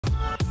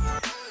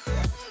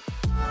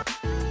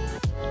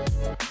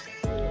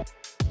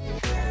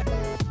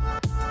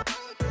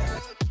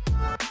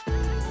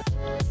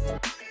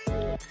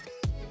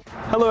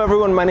Hello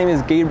everyone, my name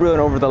is Gabriel, and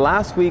over the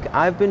last week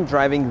I've been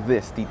driving the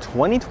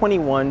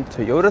 2021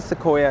 Toyota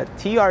Sequoia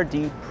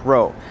TRD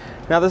Pro.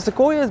 Now the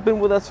Sequoia has been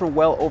with us for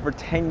well over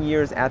 10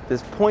 years at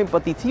this point,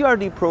 but the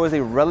TRD Pro is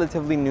a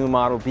relatively new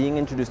model being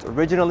introduced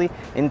originally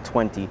in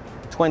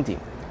 2020.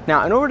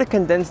 Now, in order to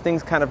condense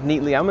things kind of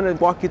neatly, I'm going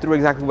to walk you through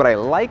exactly what I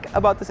like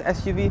about this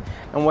SUV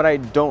and what I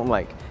don't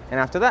like. And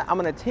after that, I'm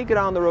going to take it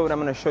on the road. I'm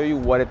going to show you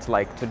what it's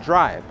like to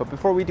drive. But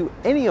before we do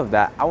any of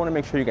that, I want to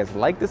make sure you guys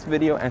like this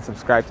video and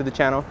subscribe to the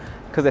channel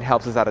because it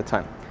helps us out a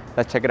ton.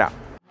 Let's check it out.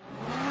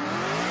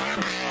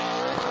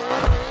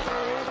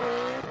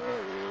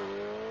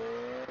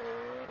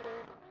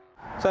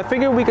 So I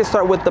figured we could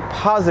start with the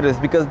positives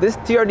because this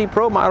TRD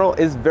Pro model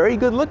is very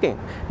good looking.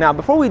 Now,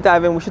 before we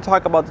dive in, we should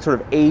talk about the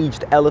sort of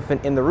aged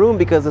elephant in the room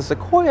because the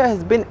Sequoia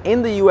has been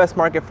in the US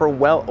market for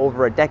well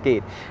over a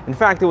decade. In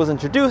fact, it was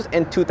introduced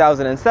in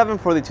 2007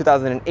 for the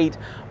 2008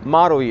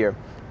 model year.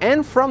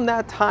 And from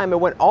that time, it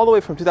went all the way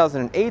from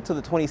 2008 to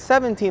the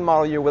 2017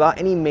 model year without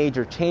any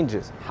major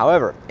changes.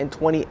 However, in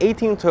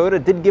 2018,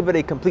 Toyota did give it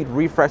a complete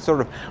refresh,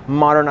 sort of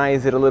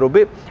modernize it a little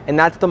bit, and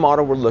that's the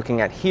model we're looking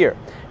at here.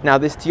 Now,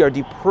 this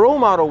TRD Pro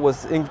model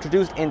was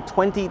introduced in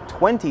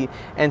 2020,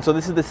 and so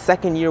this is the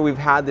second year we've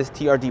had this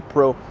TRD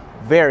Pro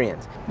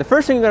variant. The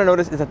first thing you're going to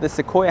notice is that this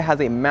Sequoia has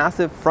a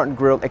massive front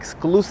grille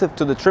exclusive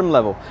to the trim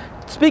level.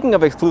 Speaking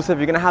of exclusive,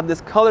 you're going to have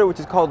this color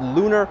which is called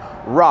Lunar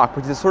Rock,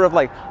 which is sort of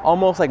like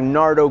almost like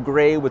Nardo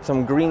gray with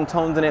some green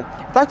tones in it.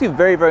 It's actually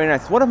very, very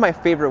nice. It's one of my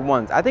favorite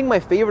ones. I think my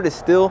favorite is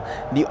still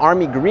the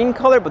army green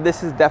color, but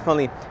this is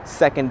definitely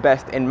second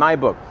best in my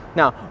book.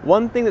 Now,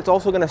 one thing that's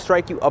also going to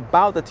strike you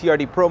about the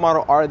TRD Pro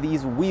model are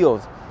these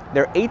wheels.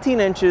 They're 18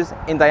 inches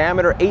in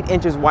diameter, 8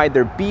 inches wide.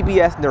 They're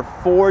BBS, and they're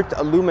forged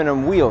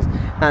aluminum wheels.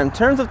 Now, in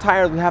terms of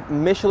tires, we have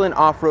Michelin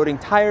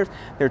off-roading tires.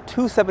 They're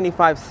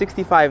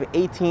 275/65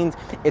 18s.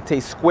 It's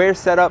a square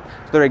setup,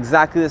 so they're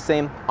exactly the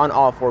same on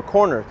all four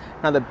corners.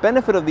 Now, the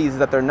benefit of these is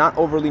that they're not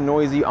overly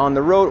noisy on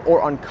the road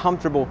or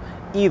uncomfortable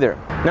either.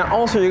 Now,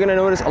 also, you're gonna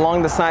notice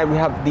along the side, we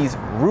have these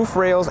roof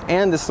rails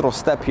and this little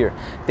step here.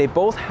 They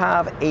both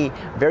have a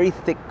very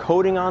thick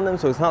coating on them,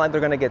 so it's not like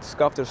they're gonna get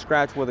scuffed or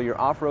scratched whether you're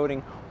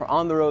off-roading or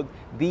on the road.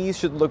 These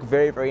should look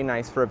very, very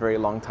nice for a very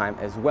long time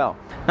as well.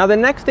 Now, the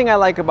next thing I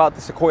like about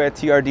the Sequoia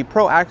TRD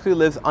Pro actually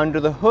lives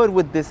under the hood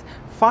with this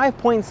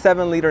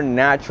 5.7 liter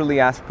naturally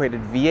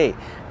aspirated V8.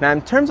 Now,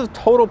 in terms of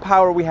total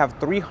power, we have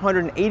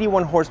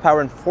 381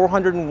 horsepower and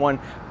 401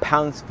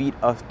 pounds-feet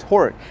of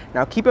torque.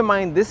 Now, keep in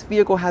mind, this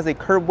vehicle has a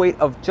curb weight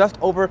of just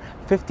over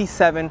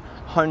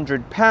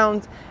 5,700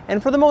 pounds.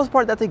 And for the most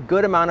part, that's a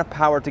good amount of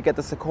power to get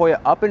the Sequoia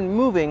up and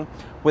moving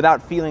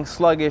without feeling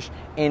sluggish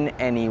in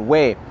any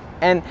way.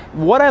 And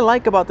what I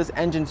like about this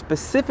engine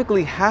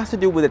specifically has to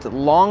do with its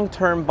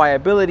long-term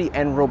viability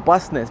and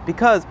robustness,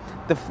 because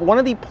one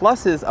of the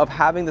pluses of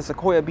having the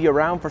Sequoia be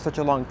around for such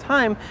a long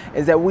time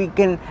is that we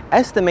can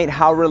estimate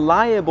how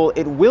reliable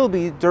it will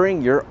be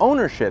during your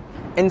ownership.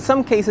 In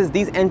some cases,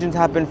 these engines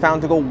have been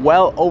found to go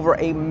well over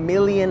 1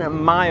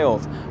 million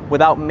miles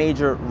without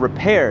major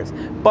repairs.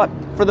 But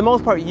for the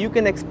most part, you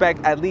can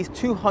expect at least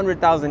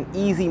 200,000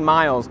 easy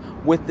miles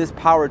with this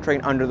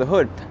powertrain under the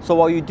hood. So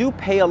while you do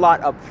pay a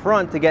lot up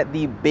front to get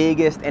the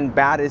biggest and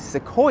baddest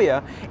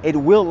Sequoia, it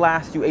will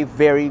last you a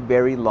very,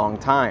 very long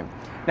time.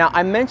 Now,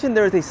 I mentioned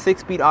there is a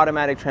 6-speed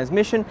automatic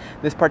transmission.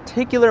 This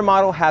particular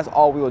model has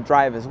all-wheel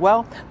drive as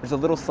well. There's a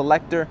little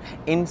selector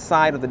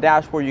inside of the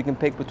dashboard. You can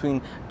pick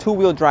between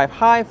 2-wheel drive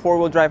high,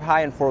 4-wheel drive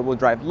high, and 4-wheel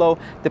drive low,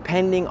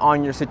 depending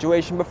on your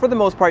situation. But for the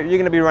most part, you're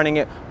going to be running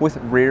it with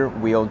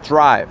rear-wheel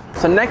drive.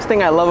 So next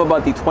thing I love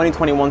about the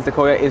 2021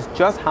 Sequoia is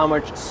just how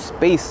much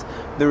space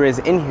there is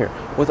in here.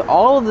 With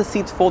all of the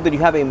seats folded, you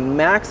have a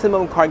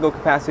maximum cargo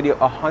capacity of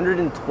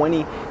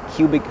 120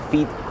 cubic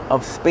feet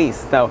of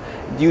space. Now,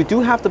 you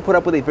do have to put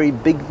up with a very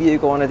big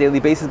vehicle on a daily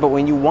basis, but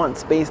when you want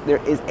space,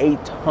 there is a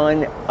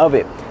ton of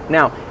it.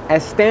 Now,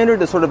 as standard,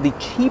 the sort of the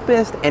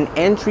cheapest and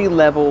entry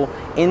level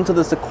into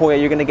the Sequoia,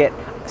 you're gonna get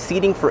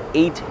seating for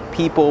 8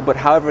 people, but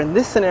however, in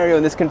this scenario,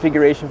 in this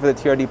configuration for the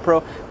TRD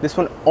Pro, this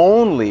one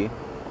only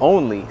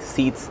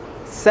seats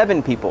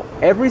 7 people.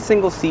 Every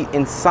single seat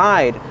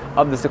inside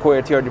of the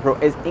Sequoia TRD Pro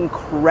is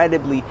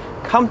incredibly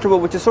comfortable,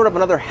 which is sort of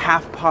another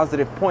half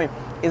positive point,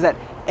 is that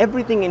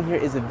everything in here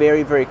is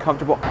very, very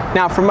comfortable.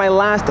 Now, for my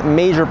last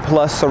major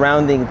plus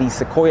surrounding the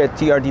Sequoia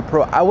TRD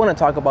Pro, I want to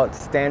talk about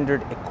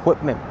standard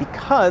equipment,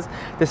 because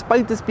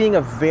despite this being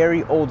a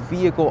very old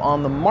vehicle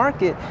on the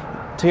market,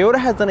 Toyota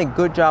has done a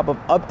good job of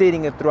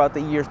updating it throughout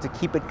the years to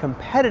keep it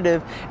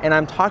competitive, and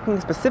I'm talking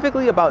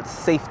specifically about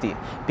safety,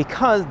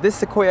 because this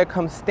Sequoia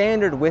comes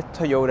standard with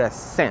Toyota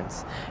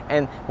Sense.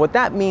 And what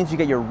that means, you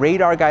get your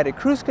radar guided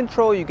cruise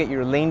control, you get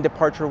your lane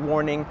departure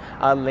warning,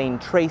 lane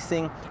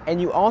tracing,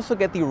 and you also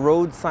get the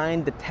road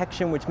sign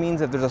detection, which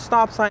means if there's a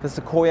stop sign, the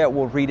Sequoia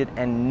will read it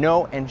and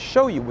know and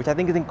show you, which I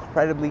think is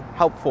incredibly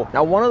helpful.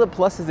 Now, one of the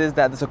pluses is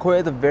that the Sequoia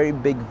is a very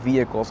big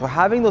vehicle, so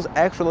having those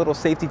extra little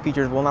safety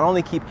features will not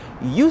only keep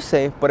you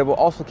safe, safe, but it will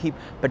also keep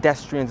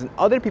pedestrians and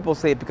other people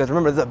safe, because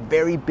remember, this is a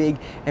very big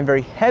and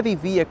very heavy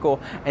vehicle,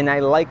 and I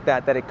like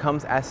that it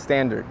comes as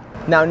standard.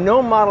 Now,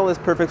 no model is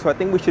perfect, so I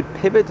think we should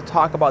pivot to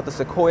talk about the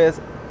Sequoia's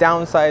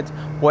downsides,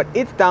 what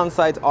its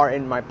downsides are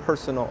in my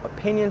personal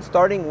opinion,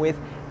 starting with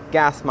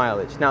gas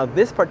mileage. Now,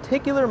 this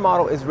particular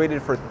model is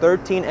rated for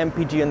 13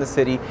 mpg in the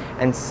city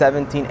and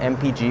 17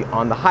 mpg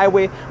on the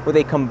highway, with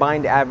a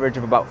combined average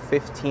of about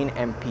 15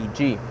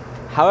 mpg.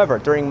 However,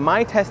 during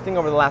my testing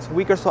over the last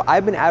week or so,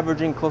 I've been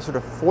averaging closer to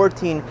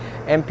 14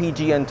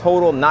 mpg in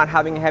total, not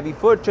having a heavy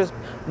foot, just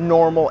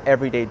normal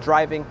everyday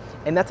driving.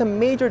 And that's a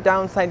major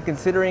downside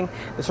considering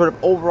the sort of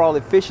overall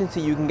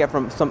efficiency you can get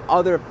from some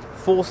other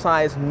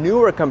full-size,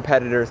 newer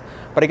competitors.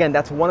 But again,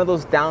 that's one of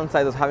those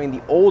downsides of having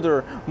the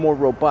older, more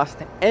robust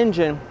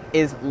engine,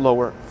 is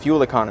lower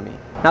fuel economy.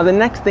 Now, the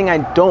next thing I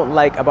don't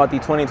like about the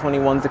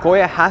 2021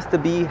 Sequoia has to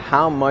be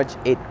how much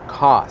it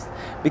costs.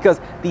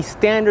 Because the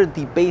standard,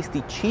 the base,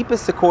 the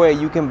cheapest Sequoia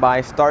you can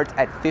buy starts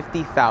at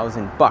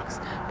 $50,000.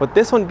 But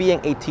this one, being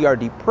a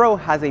TRD Pro,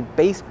 has a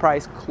base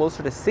price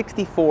closer to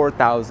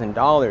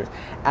 $64,000.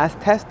 As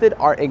tested,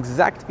 our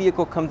exact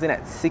vehicle comes in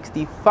at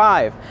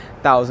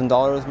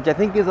 $65,000, which I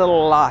think is a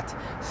lot,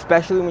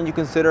 especially when you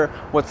consider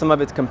what some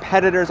of its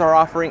competitors are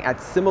offering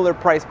at similar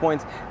price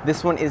points.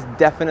 This one is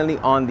definitely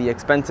on the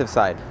expensive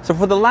side. So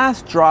for the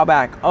last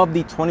drawback of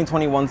the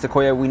 2021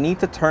 Sequoia, we need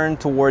to turn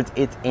towards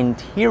its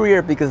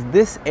interior, because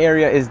this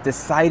area is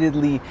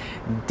decidedly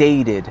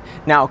dated.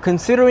 Now,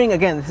 considering,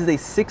 again, this is a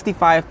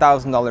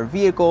 $65,000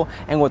 vehicle,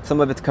 and what some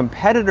of its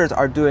competitors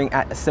are doing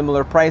at a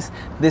similar price,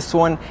 this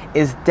one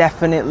is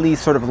definitely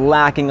sort of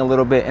lacking a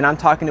little bit. And I'm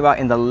talking about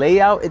in the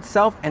layout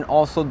itself and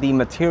also the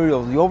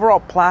materials. The overall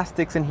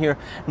plastics in here,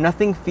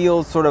 nothing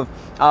feels sort of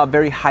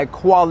very high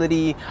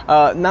quality,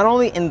 not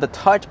only in the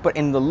touch, but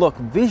in the look.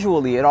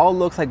 Visually, it all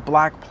looks like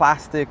black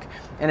plastic,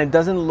 and it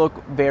doesn't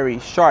look very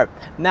sharp.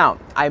 Now,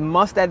 I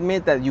must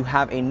admit that you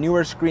have a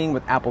newer screen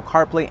with Apple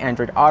CarPlay,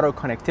 Android Auto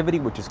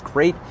connectivity, which is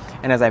great.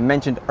 And as I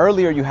mentioned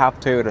earlier, you have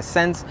Toyota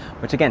Sense,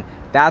 which again,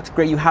 that's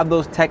great. You have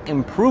those tech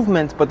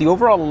improvements, but the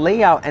overall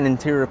layout and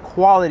interior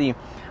quality,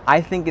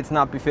 I think it's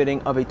not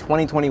befitting of a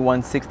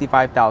 2021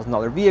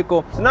 $65,000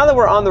 vehicle. So now that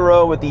we're on the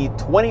road with the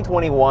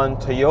 2021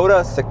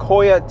 Toyota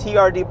Sequoia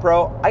TRD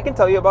Pro, I can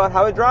tell you about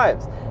how it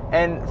drives.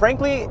 And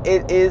frankly,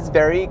 it is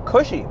very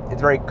cushy.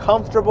 It's very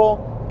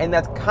comfortable. And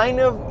that's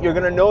kind of, you're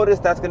gonna notice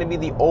that's gonna be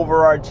the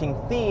overarching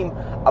theme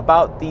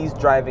about these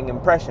driving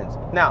impressions.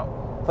 Now,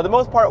 for the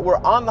most part,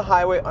 we're on the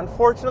highway.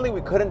 Unfortunately,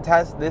 we couldn't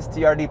test this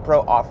TRD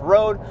Pro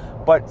off-road,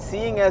 but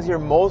seeing as you're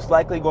most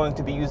likely going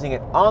to be using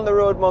it on the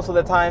road most of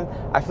the time,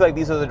 I feel like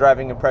these are the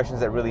driving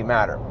impressions that really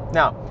matter.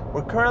 Now,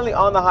 we're currently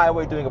on the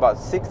highway doing about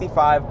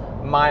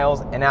 65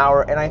 miles an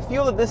hour, and I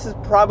feel that this is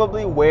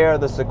probably where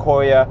the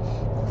Sequoia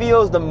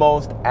feels the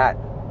most at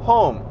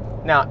home.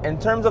 Now, in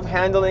terms of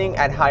handling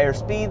at higher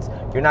speeds,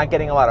 you're not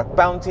getting a lot of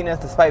bounciness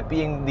despite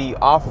being the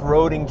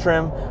off-roading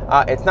trim.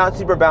 It's not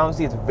super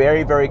bouncy, it's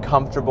very, very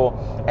comfortable.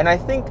 And I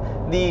think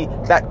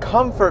that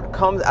comfort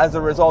comes as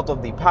a result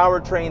of the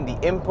powertrain, the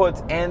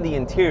inputs, and the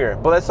interior.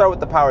 But let's start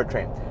with the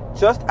powertrain.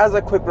 Just as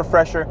a quick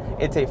refresher,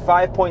 it's a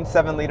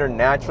 5.7 liter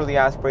naturally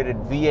aspirated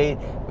V8,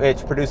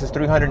 which produces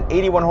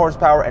 381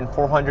 horsepower and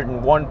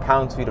 401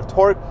 pound-feet of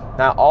torque.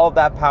 Now, all of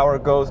that power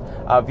goes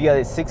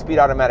via a 6-speed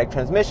automatic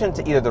transmission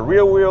to either the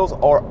rear wheels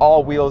or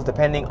all wheels,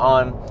 depending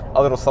on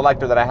a little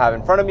selector that I have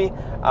in front of me.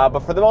 But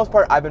for the most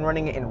part, I've been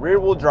running it in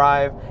rear-wheel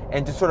drive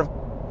and just sort of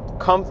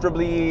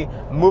comfortably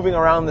moving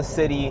around the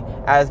city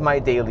as my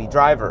daily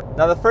driver.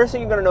 Now, the first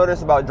thing you're going to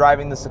notice about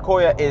driving the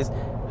Sequoia is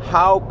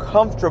how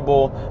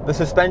comfortable the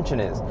suspension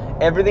is.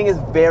 Everything is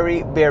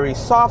very, very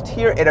soft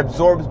here. It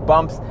absorbs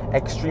bumps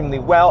extremely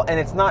well, and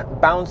it's not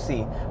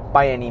bouncy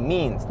by any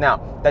means. Now,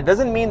 that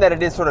doesn't mean that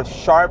it is sort of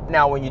sharp.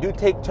 Now, when you do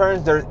take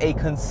turns, there's a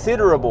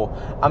considerable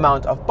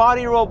amount of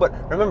body roll, but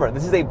remember,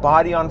 this is a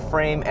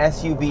body-on-frame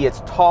SUV.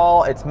 It's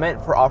tall, it's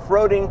meant for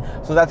off-roading,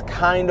 so that's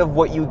kind of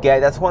what you get.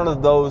 That's one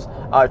of those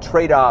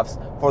trade-offs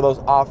for those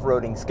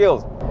off-roading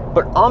skills.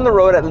 But on the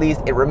road, at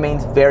least, it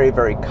remains very,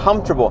 very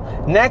comfortable.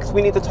 Next,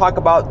 we need to talk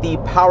about the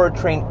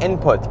powertrain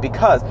inputs,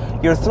 because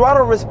your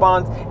throttle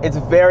response is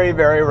very,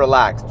 very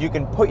relaxed. You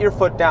can put your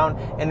foot down,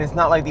 and it's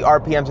not like the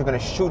RPMs are gonna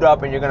shoot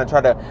up and you're gonna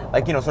try to,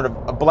 like, you know, sort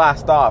of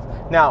blast off.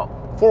 Now,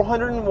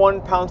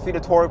 401 pound-feet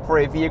of torque for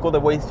a vehicle that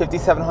weighs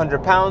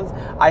 5,700 pounds,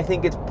 I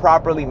think it's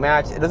properly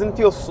matched. It doesn't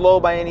feel slow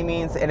by any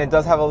means, and it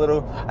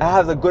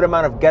has a good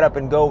amount of get up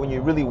and go when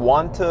you really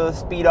want to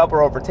speed up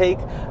or overtake.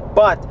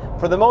 But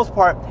for the most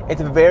part,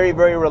 it's very,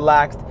 very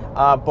relaxed,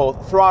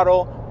 both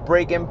throttle,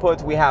 brake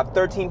inputs. We have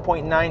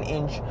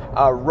 13.9-inch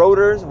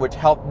rotors, which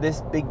help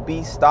this big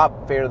beast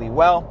stop fairly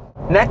well.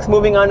 Next,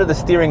 moving on to the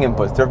steering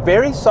inputs. They're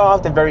very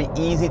soft and very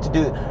easy to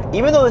do.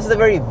 Even though this is a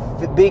very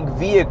big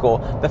vehicle,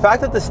 the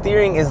fact that the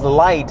steering is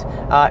light,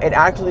 it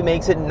actually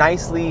makes it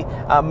nicely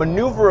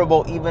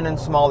maneuverable even in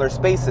smaller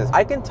spaces.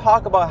 I can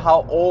talk about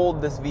how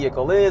old this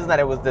vehicle is and that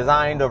it was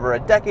designed over a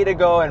decade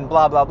ago and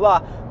blah, blah, blah,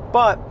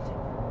 but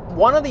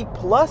one of the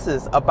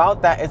pluses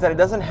about that is that it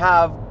doesn't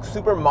have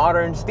super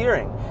modern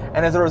steering.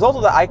 And as a result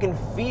of that, I can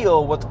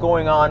feel what's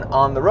going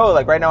on the road.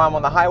 Like right now I'm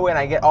on the highway and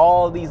I get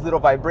all these little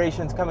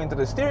vibrations coming through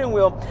the steering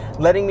wheel,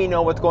 letting me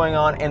know what's going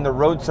on in the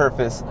road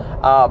surface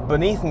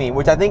beneath me,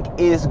 which I think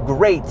is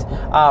great,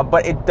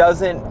 but it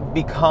doesn't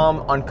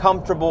become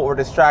uncomfortable or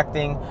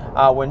distracting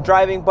when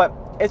driving, but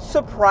it's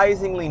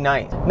surprisingly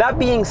nice. That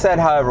being said,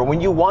 however,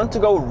 when you want to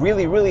go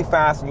really, really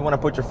fast and you want to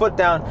put your foot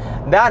down,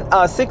 that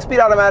 6-speed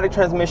automatic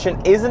transmission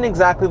isn't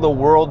exactly the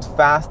world's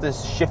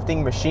fastest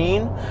shifting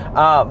machine,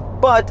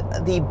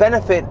 but the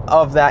benefit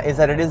of that is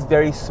that it is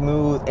very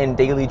smooth in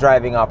daily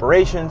driving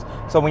operations.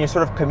 So when you're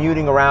sort of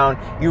commuting around,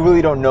 you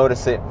really don't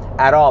notice it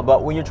at all.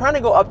 But when you're trying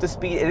to go up to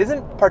speed, it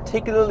isn't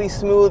particularly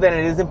smooth and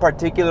it isn't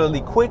particularly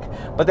quick.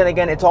 But then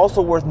again, it's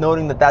also worth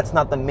noting that that's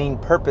not the main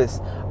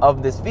purpose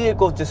of this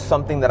vehicle, just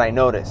something that I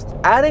noticed.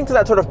 Adding to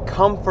that sort of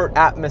comfort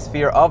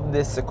atmosphere of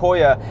this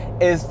Sequoia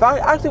is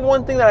actually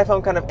one thing that I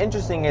found kind of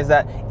interesting, is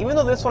that even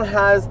though this one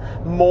has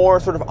more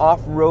sort of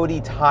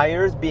off-roady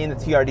tires, being the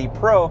TRD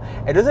Pro,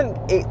 it doesn't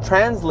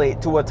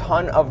translate to a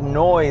ton of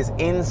noise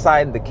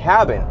inside the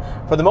cabin.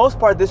 For the most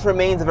part, this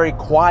remains a very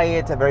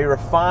quiet, a very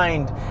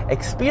refined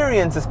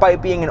experience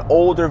despite being an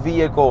older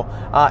vehicle.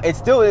 It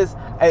still is,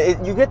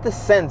 you get the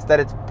sense that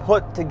it's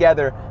put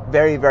together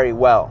very, very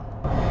well.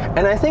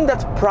 And I think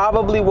that's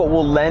probably what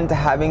will lend to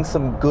having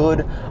some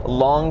good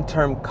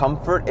long-term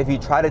comfort if you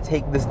try to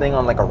take this thing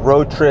on like a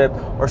road trip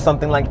or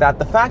something like that.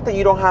 The fact that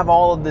you don't have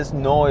all of this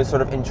noise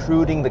sort of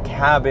intruding the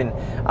cabin,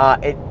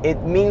 it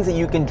means that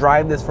you can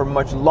drive this for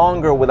much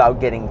longer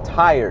without getting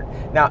tired.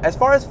 Now, as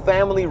far as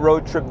family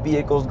road trip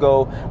vehicles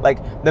go,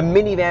 like the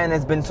minivan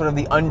has been sort of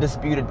the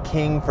undisputed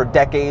king for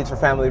decades for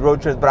family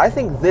road trips, but I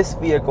think this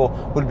vehicle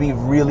would be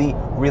really,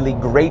 really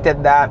great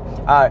at that.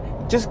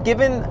 Just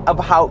given of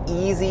how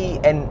easy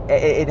and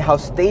how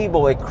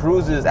stable it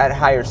cruises at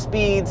higher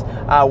speeds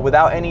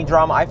without any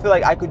drama, I feel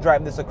like I could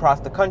drive this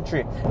across the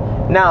country.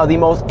 Now, the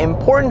most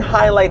important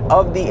highlight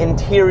of the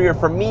interior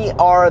for me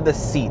are the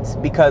seats,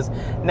 because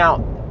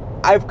now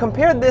I've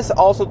compared this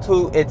also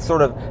to its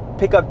sort of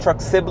pickup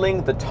truck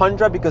sibling, the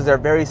Tundra, because they're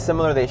very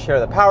similar. They share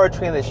the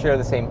powertrain, they share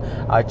the same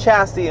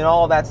chassis and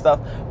all of that stuff.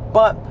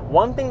 But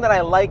one thing that I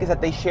like is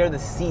that they share the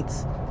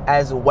seats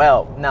as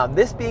well. Now,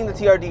 this being the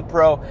TRD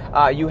Pro,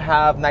 you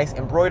have nice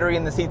embroidery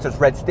in the seats. There's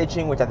red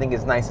stitching, which I think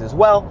is nice as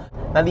well.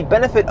 Now, the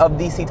benefit of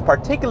these seats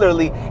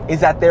particularly is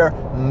that they're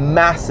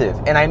massive.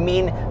 And I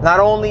mean, not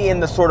only in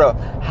the sort of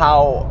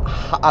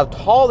how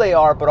tall they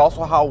are, but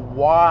also how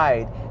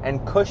wide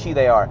and cushy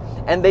they are.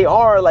 And they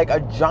are like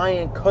a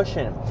giant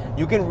cushion.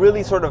 You can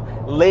really sort of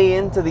lay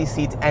into these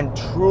seats and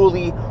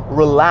truly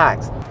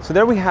relax. So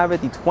there we have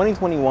it, the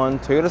 2021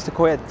 Toyota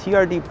Sequoia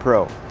TRD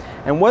Pro.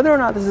 And whether or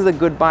not this is a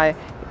good buy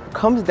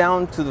comes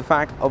down to the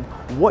fact of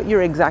what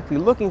you're exactly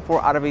looking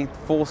for out of a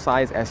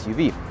full-size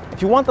SUV.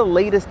 If you want the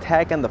latest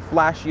tech and the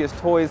flashiest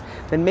toys,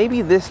 then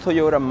maybe this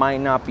Toyota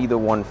might not be the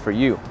one for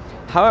you.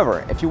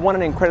 However, if you want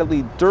an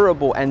incredibly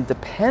durable and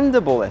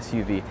dependable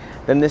SUV,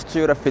 then this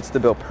Toyota fits the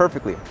bill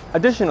perfectly.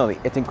 Additionally,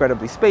 it's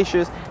incredibly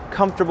spacious,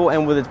 comfortable,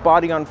 and with its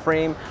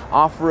body-on-frame,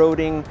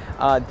 off-roading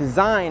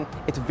design,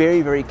 it's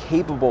very, very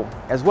capable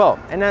as well.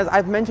 And as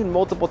I've mentioned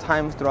multiple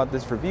times throughout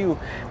this review,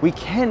 we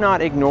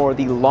cannot ignore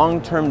the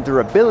long-term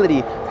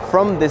durability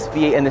from this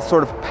V8 and this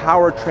sort of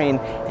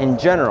powertrain in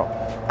general.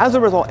 As a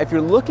result, if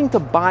you're looking to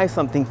buy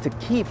something to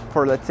keep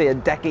for, let's say, a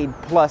decade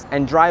plus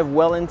and drive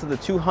well into the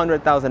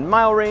 200,000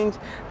 mile range,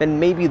 then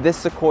maybe this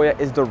Sequoia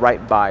is the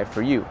right buy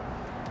for you.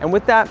 And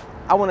with that,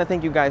 I want to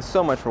thank you guys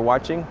so much for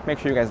watching. Make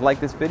sure you guys like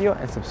this video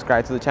and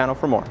subscribe to the channel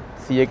for more.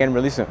 See you again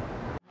really soon.